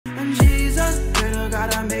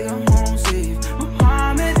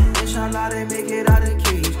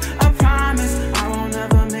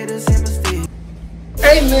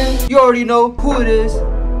You already know who it is.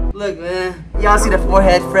 Look, man. Y'all see the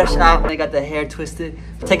forehead fresh out. They got the hair twisted.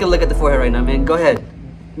 Take a look at the forehead right now, man. Go ahead.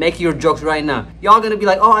 Make your jokes right now. Y'all gonna be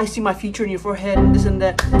like, oh, I see my future in your forehead and this and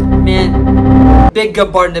that. Man, big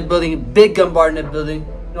gun bar in the building. Big gun bar in the building.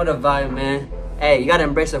 You know the vibe, man. Hey, you gotta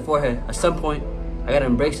embrace the forehead. At some point, I gotta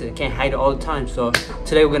embrace it. I can't hide it all the time. So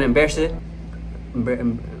today we're gonna embrace it.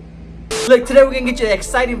 Look, today we're gonna get you an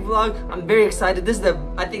exciting vlog. I'm very excited.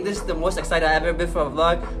 I think this is the most excited I've ever been for a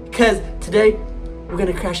vlog, because today we're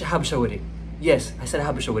gonna crash a Habesha wedding. Yes, I said a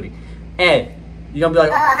Habesha wedding. And you're gonna be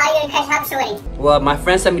like, oh, how are you gonna crash a Habesha wedding? Well, my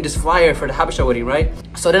friend sent me this flyer for the Habesha wedding, right?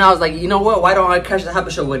 So then I was like, you know what? Why don't I crash the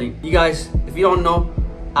Habesha wedding? You guys, if you don't know,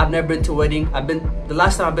 I've never been to a wedding. The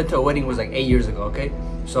last time I've been to a wedding was like 8 years ago, okay?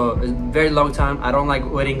 So it's a very long time. I don't like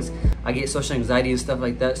weddings. I get social anxiety and stuff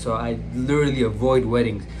like that, so I literally avoid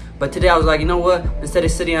weddings. But today I was like, you know what? Instead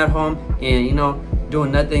of sitting at home and, you know,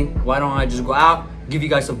 doing nothing, why don't I just go out, give you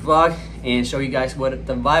guys a vlog, and show you guys what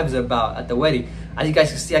the vibe is about at the wedding. As you guys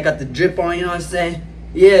can see, I got the drip on, you know what I'm saying?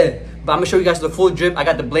 Yeah, but I'm gonna show you guys the full drip. I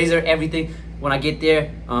got the blazer, everything, when I get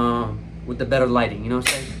there, with the better lighting, you know what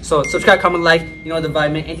I'm saying? So subscribe, comment, like, you know the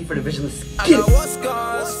vibe, man. Anything for the vision. Let's get it.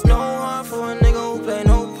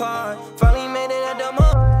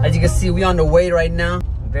 As you can see, we on the way right now.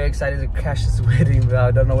 I'm very excited to crash this wedding, bro.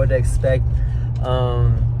 I don't know what to expect.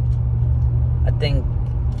 I think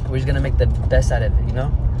we're just gonna make the best out of it, you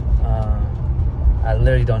know? I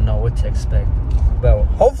literally don't know what to expect. But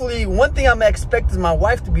hopefully, one thing I'm gonna expect is my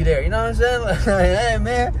wife to be there, you know what I'm saying? Like, hey,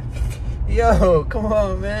 man. Yo, come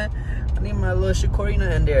on, man. I need my little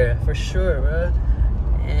Shakorina in there, for sure, bro.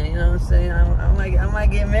 And you know what I'm saying? I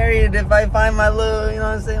might get married if I find my little, you know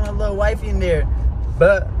what I'm saying, my little wifey in there.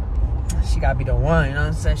 But she gotta be the one, you know what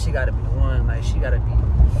I'm saying? She gotta be the one, like, she gotta be,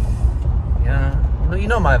 yeah. You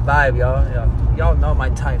know my vibe, y'all know my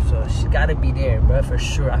type, so she gotta be there, bro, for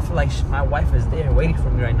sure. I feel like my wife is there waiting for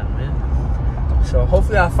me right now, man. So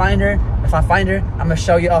hopefully I'll find her. If I find her, I'm gonna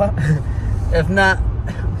show y'all. If not,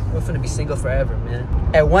 we're gonna be single forever, man.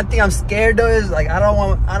 And one thing I'm scared though is, like, I don't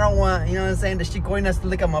want, you know what I'm saying, the Shikoinas to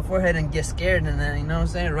look at my forehead and get scared and then, you know what I'm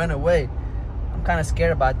saying, run away. I'm kind of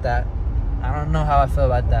scared about that. I don't know how I feel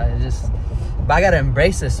about that. It's just, but I gotta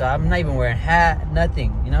embrace it. So I'm not even wearing a hat,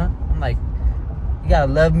 nothing, you know. I'm like, you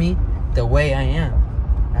gotta love me the way I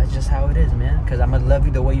am. That's just how it is, man. Cause I'm gonna love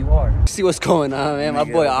you the way you are. See what's going on, man. My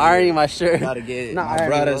boy ironing my shirt. Gotta get it. Not my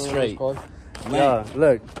brother straight. Yo,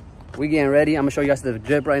 look, we getting ready. I'm gonna show you guys the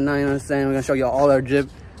drip right now. You know what I'm saying? We're gonna show you all our drip.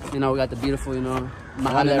 You know, we got the beautiful, you know,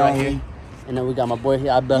 Mahalo right here, and then we got my boy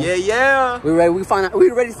here, Abba. Yeah. We ready. We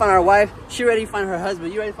ready to find our wife. She ready to find her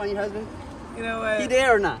husband. You ready to find your husband? You know what? He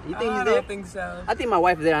there or not? You think he's there? I don't think so. I think my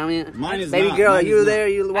wife is there. I mean, mine is baby not. girl, Mine you there?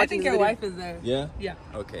 You watching? I think your wife is there. Yeah? Yeah.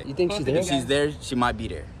 Okay. You think she's there? If she's there, she might be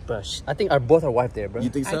there. Bro, I think both our wife there, bro. You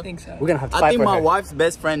think so? I think so. We're gonna have to fight I think for my her. wife's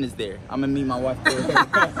best friend is there. I'm gonna meet my wife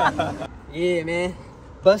there. Yeah, man.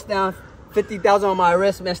 Bust down 50,000 on my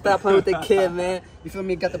wrist, man. Stop playing with the kid, man. You feel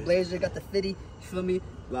me? Got the blazer, got the fitty. You feel me?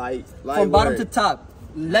 like From bottom to top.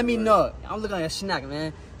 Let me know. I'm looking like a snack,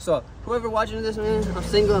 man. So whoever watching this, man, I'm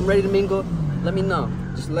single. I'm ready to mingle. Let me know.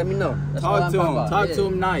 Just let me know. That's Talk to him. Talk to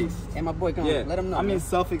him nice. Hey, my boy, come on. Let him know. I mean,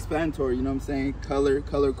 self-explanatory. You know what I'm saying? Color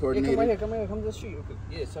coordinated. Yeah, come right here. Come right here. Come to the street.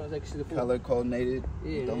 Yeah, sounds like she's the fool. Color coordinated.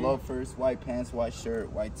 Yeah, the loafers, white pants, white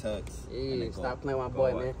shirt, white tux. Yeah, stop playing with my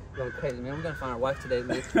boy, man. Going crazy, man. We're gonna find our wife today,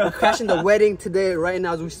 man. We're crashing the wedding today, right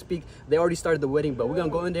now as we speak. They already started the wedding, but we're gonna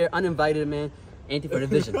go in there uninvited, man. Anything for the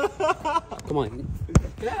vision. Come on.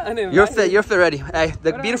 You're fit ready. Hey,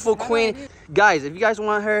 the beautiful queen. Guys, if you guys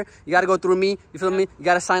want her, you gotta go through me. You feel me? You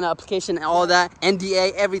gotta sign an application and all that.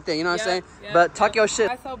 NDA, everything, you know what I'm saying? But talk your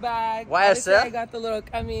shit. YSL bag. YSL? I got the little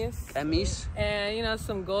camis. Camis? And, you know,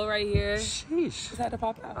 some gold right here. Sheesh. Just had to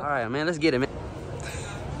pop out. Alright, man, let's get it, man.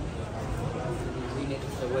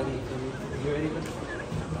 You ready?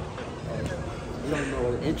 You don't know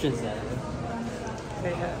where the entrance is at.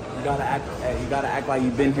 You gotta act like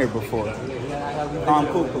you've been here before. Calm,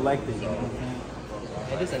 cool, collected.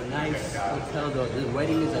 Hey, this is a nice hotel though. This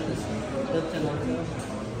wedding is at this Hilton hotel.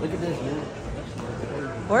 Look at this, man.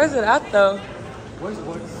 Where is it at though? Where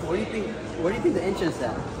do you think the entrance is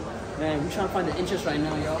at? Man, we're trying to find the entrance right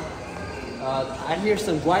now, y'all. I hear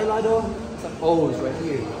some guaylado, some O's right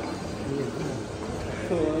here.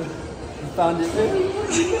 Cool. We found it.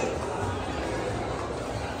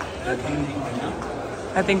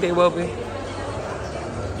 I think they will be.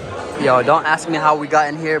 Yo, don't ask me how we got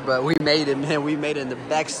in here, but we made it, man. We made it in the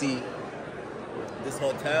back seat. This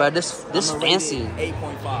hotel. Bro, this fancy.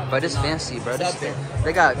 8.5. Bro, this fancy, bro.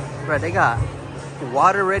 They got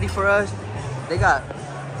water ready for us. They got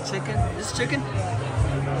chicken. This chicken?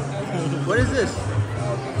 What is this?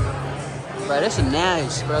 Bro, this is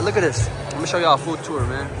nice, bro. Look at this. Let me show y'all a full tour,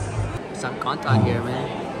 man. Some content here, man.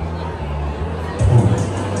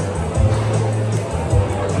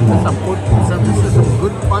 This is some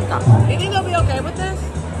good content. You think they'll be okay with this?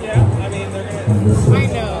 Yeah, I mean, they're gonna. I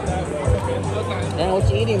know. Okay. Damn, what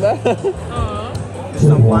you eating, bro? This is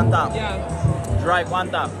some quantap. Yeah. Dry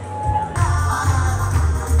quantap.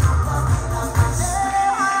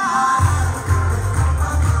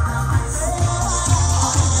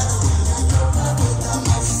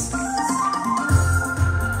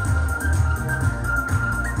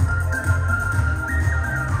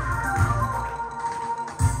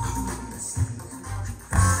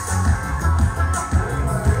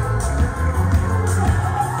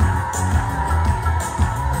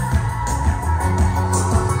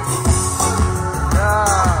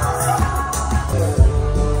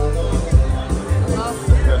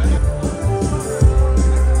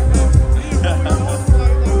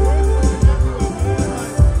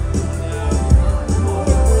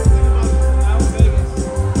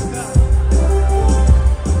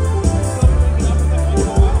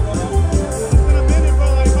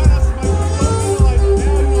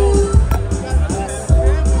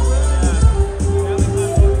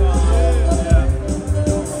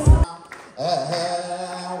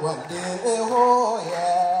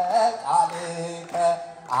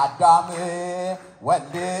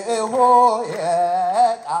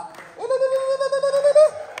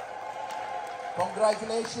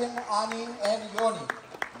 Congratulations, Ani and Yoni.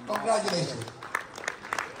 Congratulations.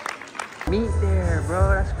 Meat there, bro.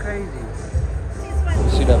 That's crazy.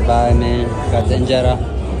 See the vibe, man. Got the injera,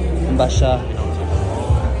 Habesha.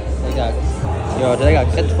 They got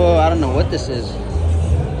ketfo. I don't know what this is.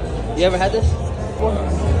 You ever had this before?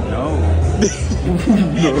 No.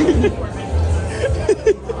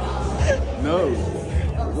 No.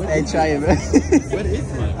 Hey, try it, bro. What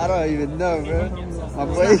is it? I don't even know, bro. My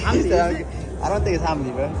boy said, I don't think it's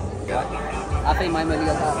hamdi, bro. I think my money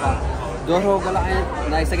got Doro galain.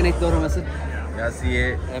 Nice second Doro message. Y'all see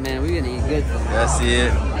it? Hey man, we gonna eat good. Y'all see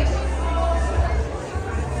it?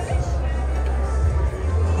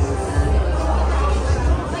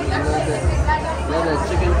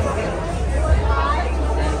 Chicken.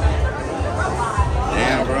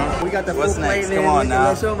 Damn, bro. We got the What's full next? plate, Come man. on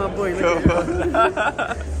now. Show my boy. Look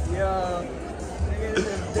at Yo.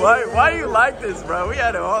 Why you like this, bro? We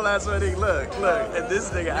had a whole ass wedding. Look, and this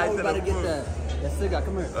nigga Now we acting about to a get fool. the cigar.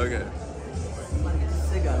 Come here. Okay. We about to get the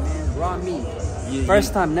cigar, man. Raw meat. Yeah,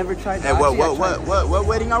 First time, never tried. And what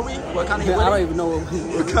wedding are we? What kind of I wedding? don't even know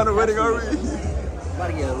What kind of wedding are we? About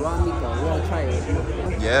to get raw meat though. We're gonna try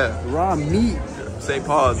it. Yeah. Raw meat. Say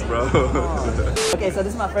pause, bro. Okay, so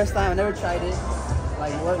this is my first time. I never tried it.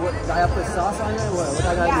 Like, what? I gotta put sauce on it? What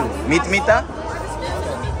I gotta do? Mita?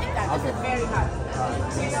 Okay. Very hot.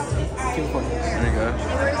 There you go.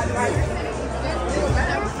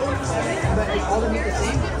 But is all the meat the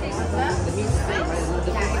same? The meat's the same, right? There's no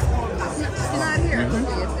difference. It's not here.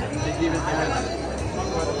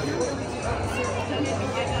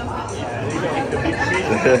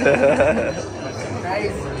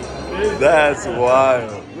 That's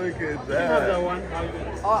wild. Look at that.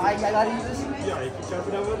 Oh, I gotta use this?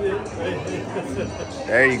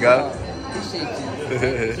 There you go. Appreciate you.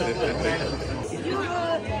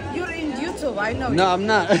 You're in YouTube. I know. No, I'm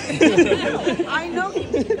not. I know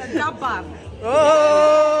the Jabbar.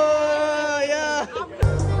 Oh, yeah.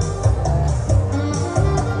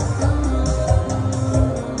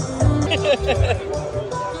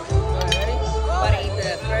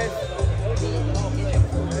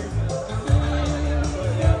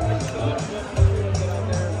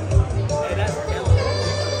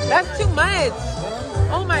 That's too much.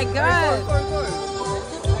 Oh my god.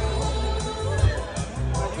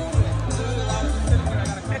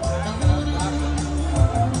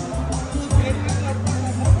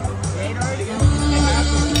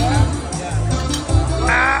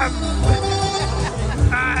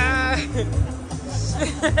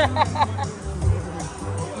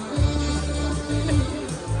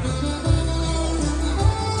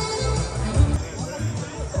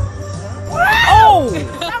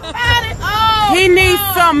 He needs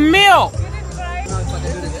some milk.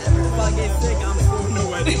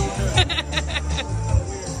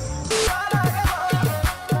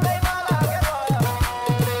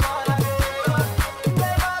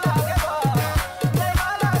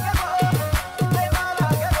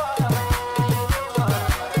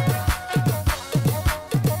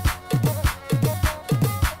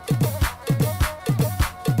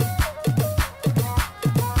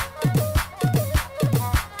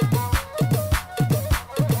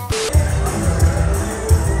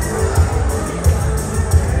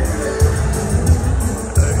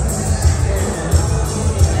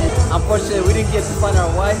 didn't get to find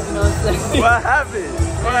our wife, you know what I'm saying? What happened?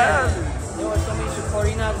 What happened? There were so many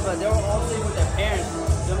Shakorinas, but they were all staying with their parents. You know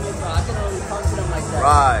what I mean? So I couldn't really talk to them like that.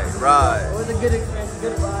 Right, right. It was a good experience,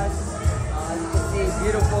 good vibe. As you can see,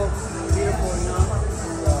 beautiful, beautiful, you know?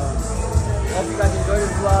 So, hope you guys enjoyed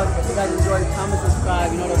this vlog. If you guys enjoyed, comment,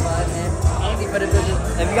 subscribe, you know the vibe, man. Anything for the business.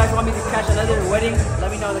 If you guys want me to crash another wedding,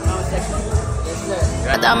 let me know in the comment section. Yes,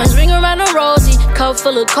 sir. Diamonds ring around the rosy, cup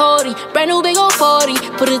full of Cody, brand new big old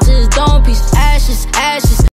 40, put it to his dome piece, ashes, ashes.